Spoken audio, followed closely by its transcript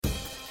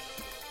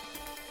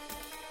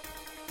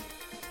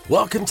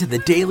Welcome to the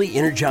Daily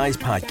Energize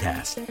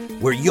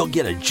Podcast, where you'll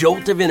get a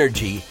jolt of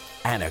energy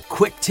and a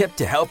quick tip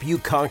to help you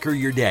conquer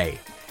your day.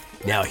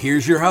 Now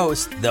here's your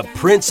host, the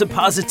Prince of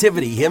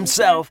Positivity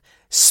himself,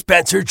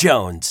 Spencer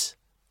Jones.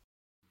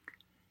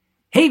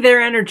 Hey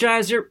there,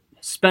 Energizer.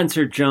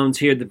 Spencer Jones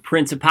here, the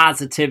Prince of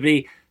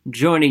Positivity,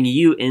 joining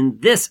you in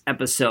this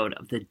episode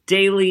of the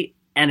Daily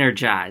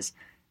Energize.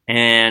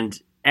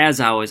 And as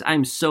always,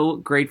 I'm so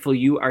grateful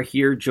you are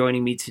here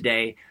joining me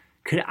today.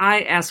 Could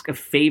I ask a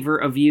favor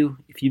of you?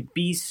 If you'd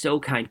be so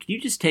kind, could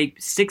you just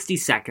take 60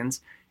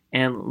 seconds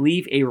and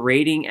leave a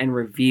rating and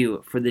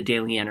review for the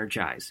Daily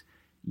Energize?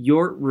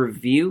 Your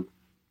review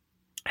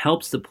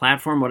helps the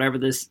platform,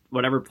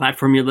 whatever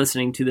platform you're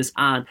listening to this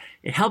on,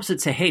 it helps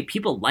it say, hey,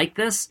 people like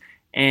this,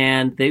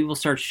 and they will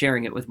start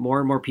sharing it with more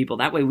and more people.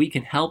 That way we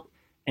can help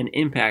and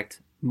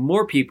impact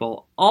more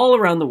people all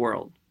around the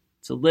world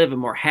to live a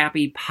more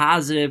happy,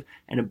 positive,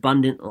 and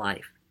abundant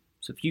life.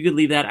 So if you could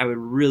leave that, I would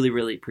really,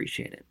 really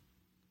appreciate it.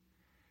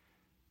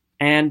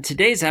 And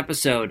today's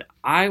episode,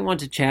 I want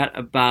to chat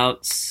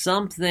about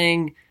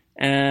something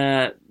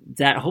that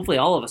hopefully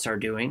all of us are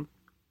doing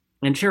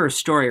and share a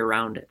story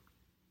around it.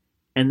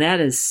 And that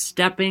is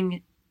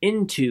stepping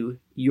into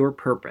your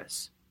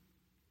purpose.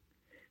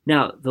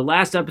 Now, the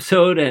last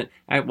episode,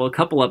 a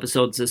couple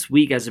episodes this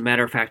week, as a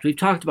matter of fact, we've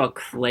talked about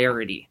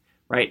clarity,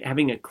 right?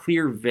 Having a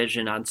clear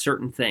vision on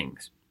certain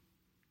things.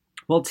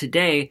 Well,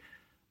 today,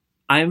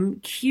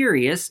 I'm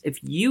curious if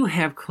you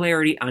have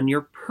clarity on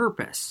your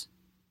purpose.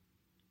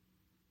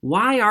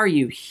 Why are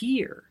you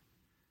here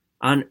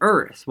on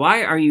Earth?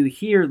 Why are you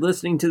here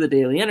listening to the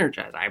Daily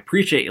Energize? I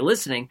appreciate you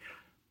listening,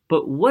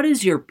 but what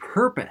is your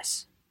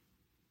purpose?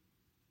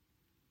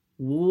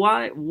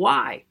 Why?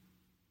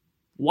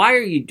 Why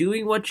are you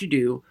doing what you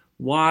do?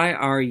 Why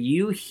are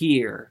you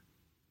here,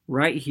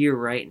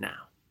 right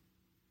now?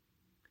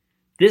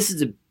 This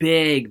is a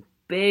big,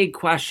 big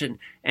question,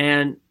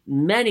 and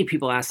many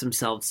people ask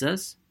themselves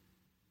this,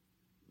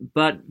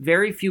 but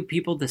very few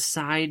people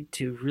decide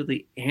to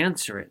really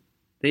answer it.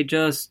 They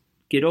just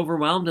get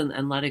overwhelmed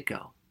and let it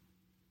go.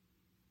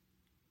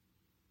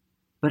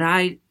 But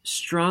I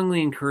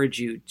strongly encourage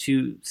you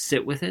to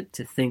sit with it,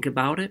 to think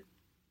about it,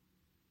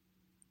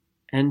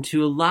 and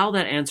to allow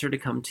that answer to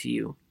come to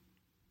you.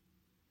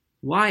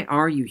 Why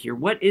are you here?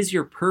 What is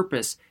your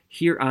purpose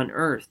here on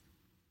Earth?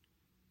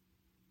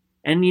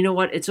 And you know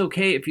what? It's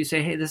okay if you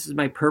say, hey, this is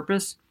my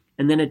purpose,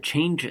 and then it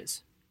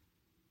changes.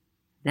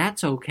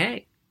 That's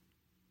okay.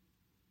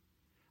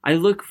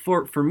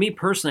 For me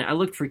personally, I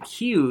look for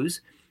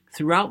cues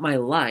throughout my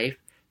life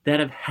that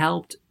have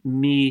helped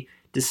me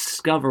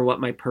discover what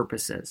my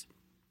purpose is.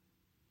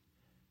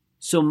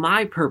 So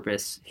my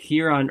purpose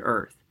here on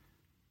Earth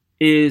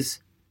is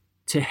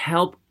to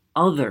help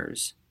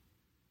others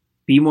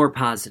be more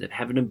positive,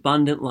 have an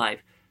abundant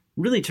life,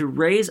 really to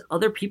raise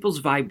other people's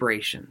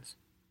vibrations.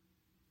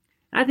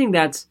 I think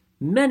that's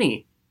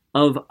many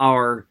of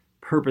our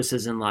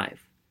purposes in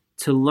life,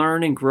 to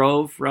learn and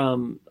grow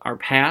from our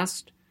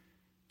past,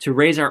 to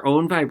raise our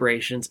own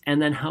vibrations,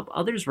 and then help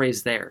others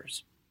raise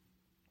theirs.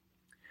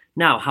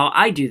 Now, how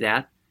I do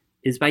that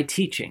is by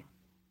teaching.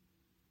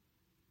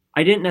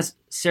 I didn't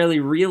necessarily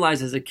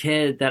realize as a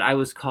kid that I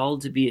was called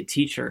to be a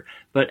teacher,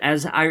 but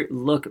as I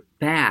look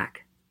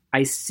back,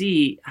 I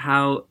see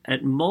how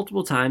at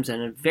multiple times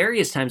and at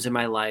various times in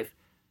my life,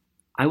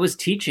 I was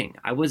teaching,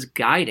 I was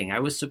guiding, I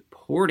was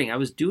supporting, I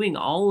was doing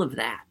all of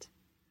that.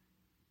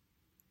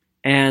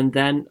 And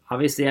then,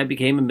 obviously, I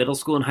became a middle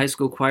school and high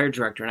school choir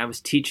director, and I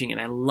was teaching,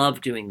 and I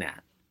loved doing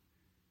that.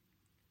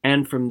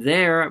 And from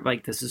there, I'm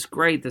like, this is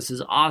great, this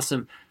is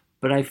awesome,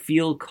 but I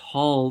feel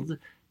called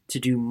to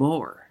do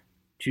more,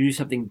 to do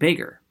something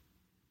bigger.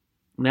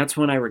 And that's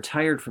when I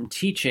retired from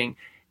teaching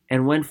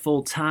and went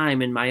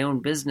full-time in my own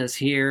business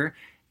here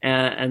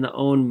and the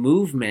own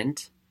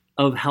movement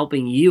of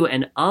helping you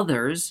and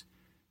others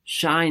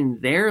shine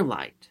their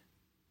light,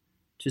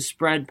 to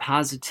spread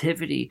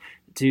positivity,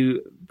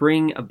 to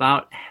bring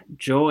about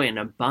joy and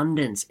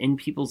abundance in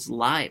people's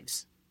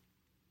lives.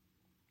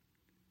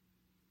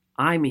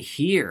 I'm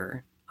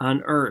here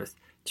on Earth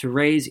to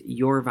raise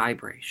your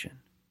vibration.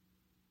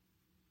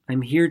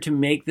 I'm here to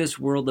make this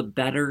world a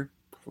better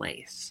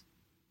place.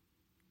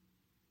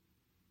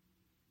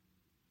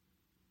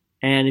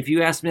 And if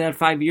you asked me that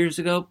 5 years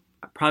ago,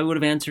 I probably would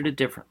have answered it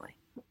differently.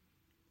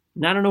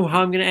 And I don't know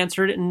how I'm going to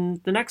answer it in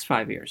the next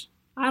 5 years.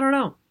 I don't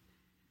know.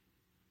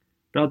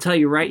 But I'll tell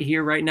you right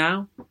here, right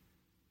now,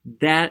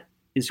 that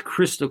is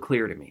crystal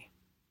clear to me,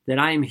 that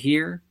I am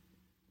here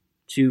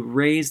to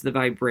raise the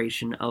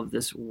vibration of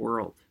this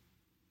world,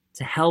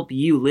 to help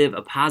you live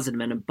a positive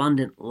and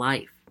abundant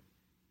life.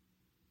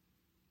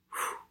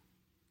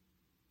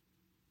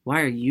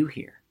 Why are you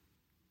here?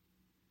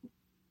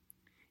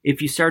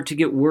 If you start to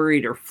get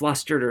worried or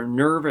flustered or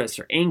nervous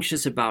or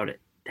anxious about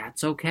it,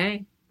 that's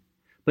okay.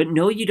 But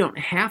no, you don't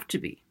have to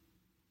be.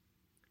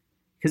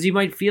 Because you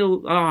might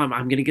feel, I'm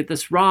going to get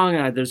this wrong.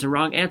 There's a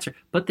wrong answer.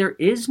 But there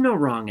is no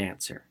wrong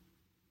answer.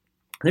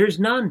 There's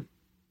none.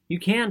 You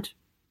can't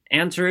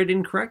answer it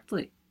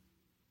incorrectly.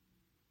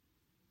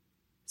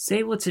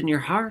 Say what's in your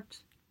heart.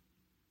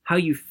 how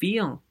you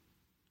feel,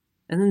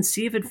 and then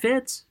see if it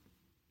fits.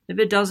 If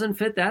it doesn't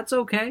fit, that's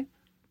okay.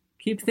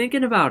 Keep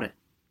thinking about it.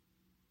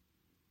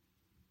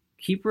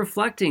 Keep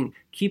reflecting.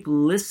 Keep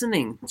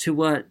listening to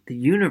what the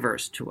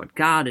universe, to what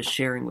God is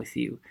sharing with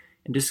you,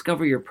 and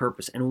discover your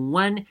purpose. And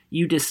when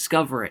you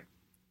discover it,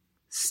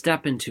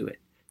 step into it.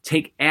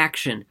 Take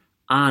action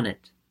on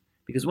it.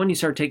 Because when you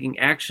start taking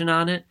action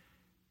on it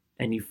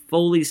and you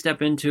fully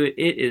step into it,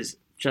 it is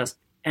just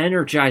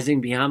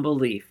energizing beyond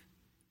belief.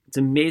 It's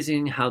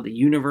amazing how the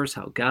universe,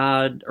 how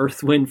God,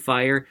 earth, wind,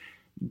 fire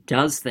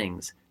does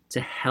things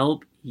to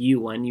help you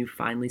when you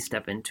finally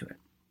step into it.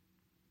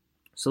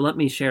 So let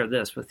me share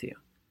this with you,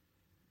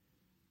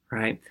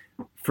 right?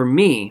 For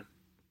me,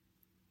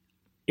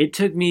 it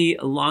took me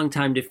a long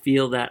time to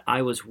feel that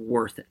I was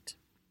worth it,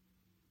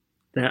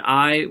 that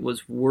I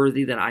was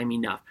worthy, that I'm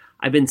enough.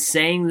 I've been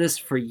saying this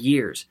for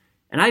years,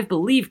 and I've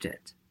believed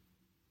it.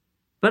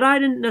 But I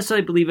didn't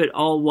necessarily believe it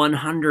all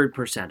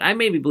 100%. I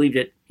maybe believed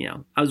it,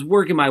 I was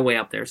working my way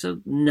up there, so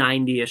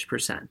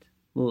 90-ish%,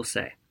 we'll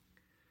say.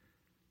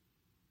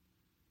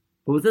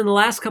 But within the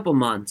last couple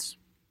months,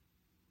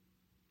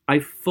 I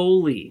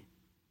fully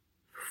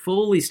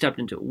stepped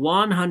into it,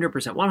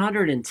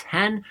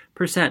 100%,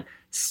 110%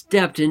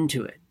 stepped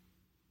into it.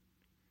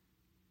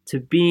 To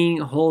being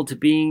whole, to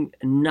being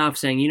enough,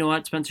 saying, you know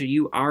what, Spencer,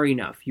 you are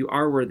enough. You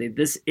are worthy.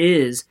 This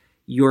is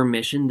your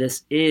mission.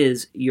 This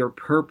is your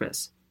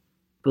purpose.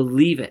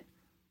 Believe it.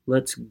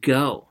 Let's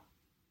go.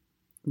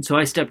 And so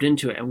I stepped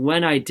into it. And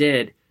when I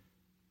did,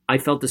 I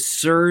felt a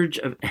surge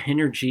of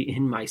energy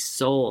in my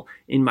soul,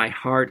 in my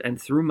heart, and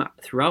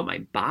throughout my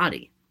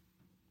body.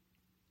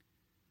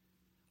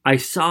 I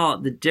saw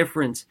the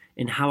difference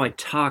in how I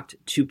talked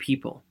to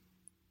people.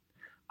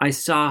 I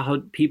saw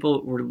how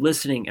people were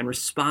listening and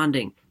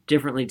responding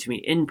differently to me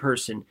in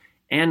person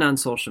and on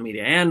social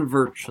media and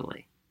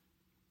virtually.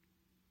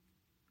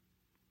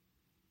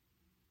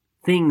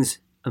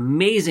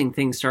 Amazing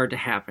things started to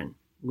happen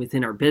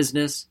within our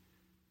business,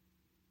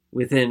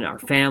 within our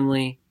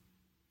family,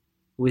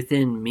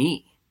 within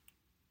me.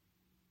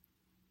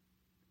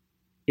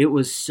 It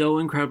was so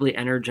incredibly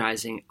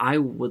energizing. I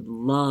would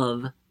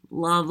love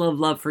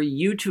for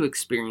you to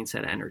experience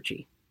that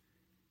energy.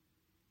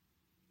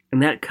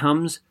 And that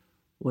comes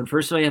when,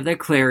 first of all, you have that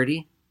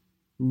clarity,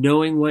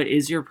 knowing what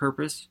is your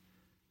purpose,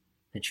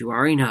 that you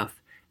are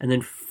enough, and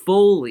then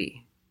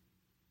fully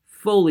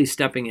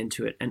stepping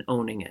into it and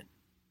owning it.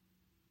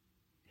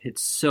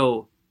 It's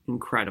so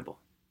incredible.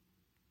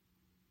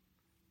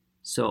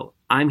 So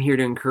I'm here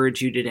to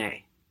encourage you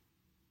today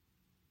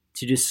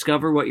to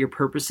discover what your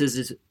purpose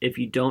is if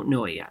you don't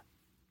know it yet.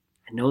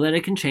 I know that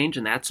it can change,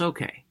 and that's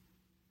okay.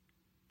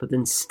 But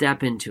then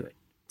step into it.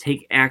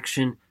 Take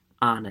action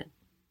on it.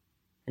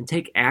 And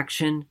take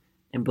action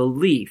and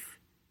belief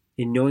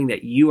in knowing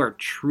that you are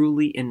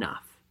truly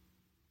enough.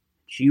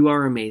 That you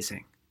are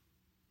amazing.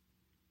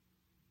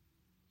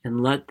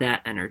 And let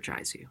that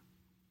energize you.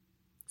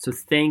 So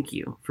thank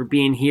you for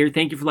being here.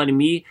 Thank you for letting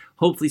me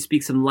hopefully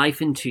speak some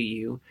life into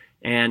you.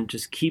 And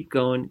just keep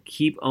going,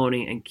 keep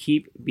owning, and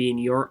keep being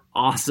your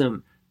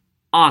awesome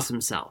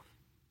self.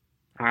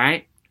 All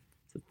right?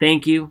 So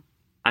thank you.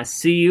 I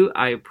see you.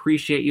 I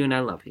appreciate you. And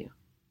I love you.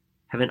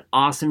 Have an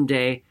awesome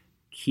day.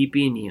 Keep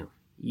being you.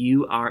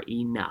 You are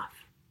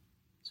enough.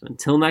 So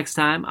until next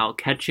time, I'll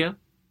catch you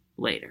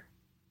later.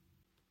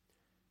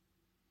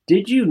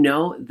 Did you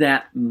know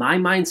that my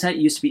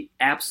mindset used to be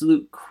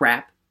absolute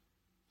crap?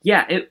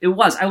 Yeah, it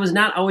was. I was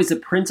not always the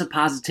Prince of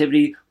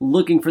Positivity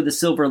looking for the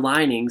silver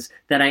linings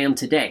that I am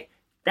today.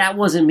 That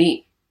wasn't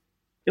me.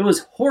 It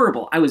was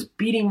horrible. I was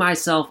beating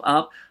myself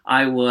up.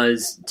 I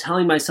was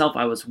telling myself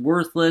I was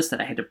worthless,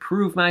 that I had to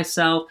prove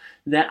myself,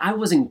 that I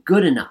wasn't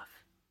good enough.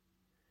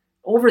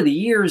 Over the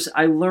years,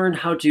 I learned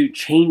how to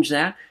change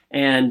that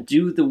and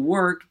do the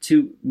work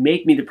to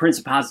make me the Prince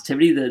of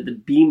Positivity, the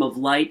beam of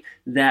light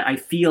that I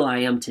feel I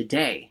am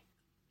today.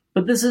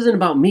 But this isn't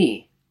about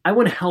me. I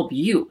want to help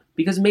you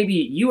because maybe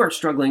you are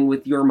struggling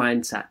with your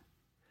mindset.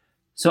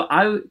 So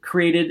I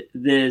created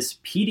this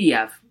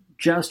PDF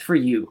just for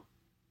you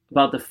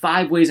about the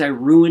 5 ways I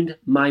ruined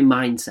my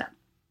mindset.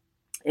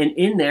 And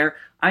in there,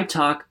 I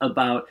talk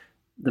about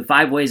the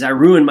 5 ways I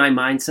ruined my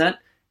mindset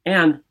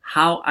and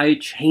how I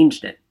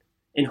changed it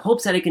in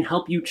hopes that it can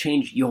help you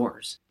change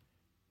yours.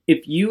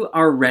 If you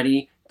are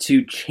ready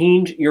to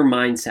change your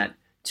mindset,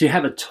 to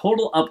have a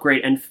total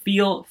upgrade and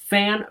feel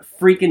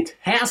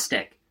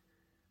fan-freaking-tastic,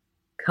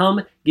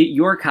 come get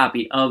your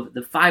copy of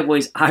the 5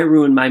 ways I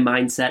ruined my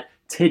mindset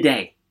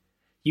today.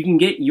 You can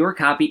get your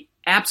copy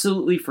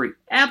absolutely free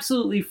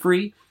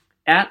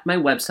at my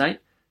website.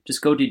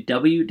 Just go to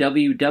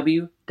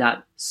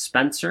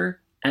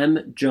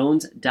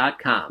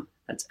www.spencermjones.com.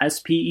 That's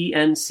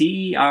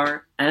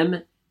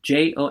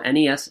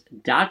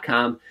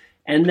SpencerMjones.com.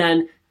 And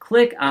then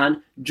click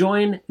on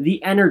Join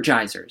the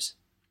Energizers.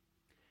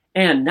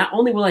 And not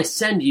only will I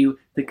send you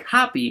the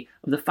copy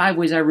of the 5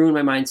 ways I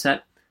ruined my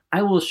mindset,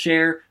 I will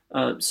share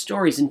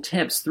stories and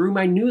tips through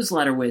my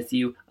newsletter with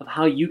you of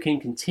how you can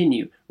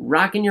continue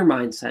rocking your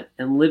mindset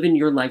and living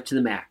your life to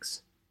the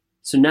max.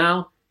 So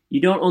now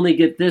you don't only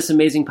get this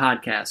amazing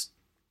podcast,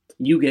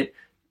 you get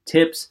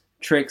tips,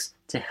 tricks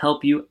to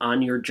help you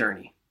on your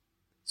journey.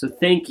 So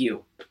thank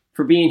you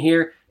for being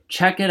here.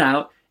 Check it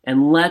out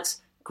and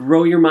let's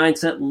grow your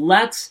mindset.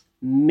 Let's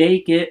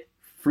make it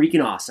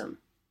freaking awesome.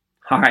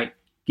 All right,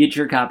 get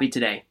your copy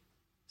today.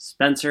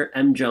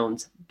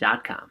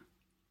 SpencerMJones.com.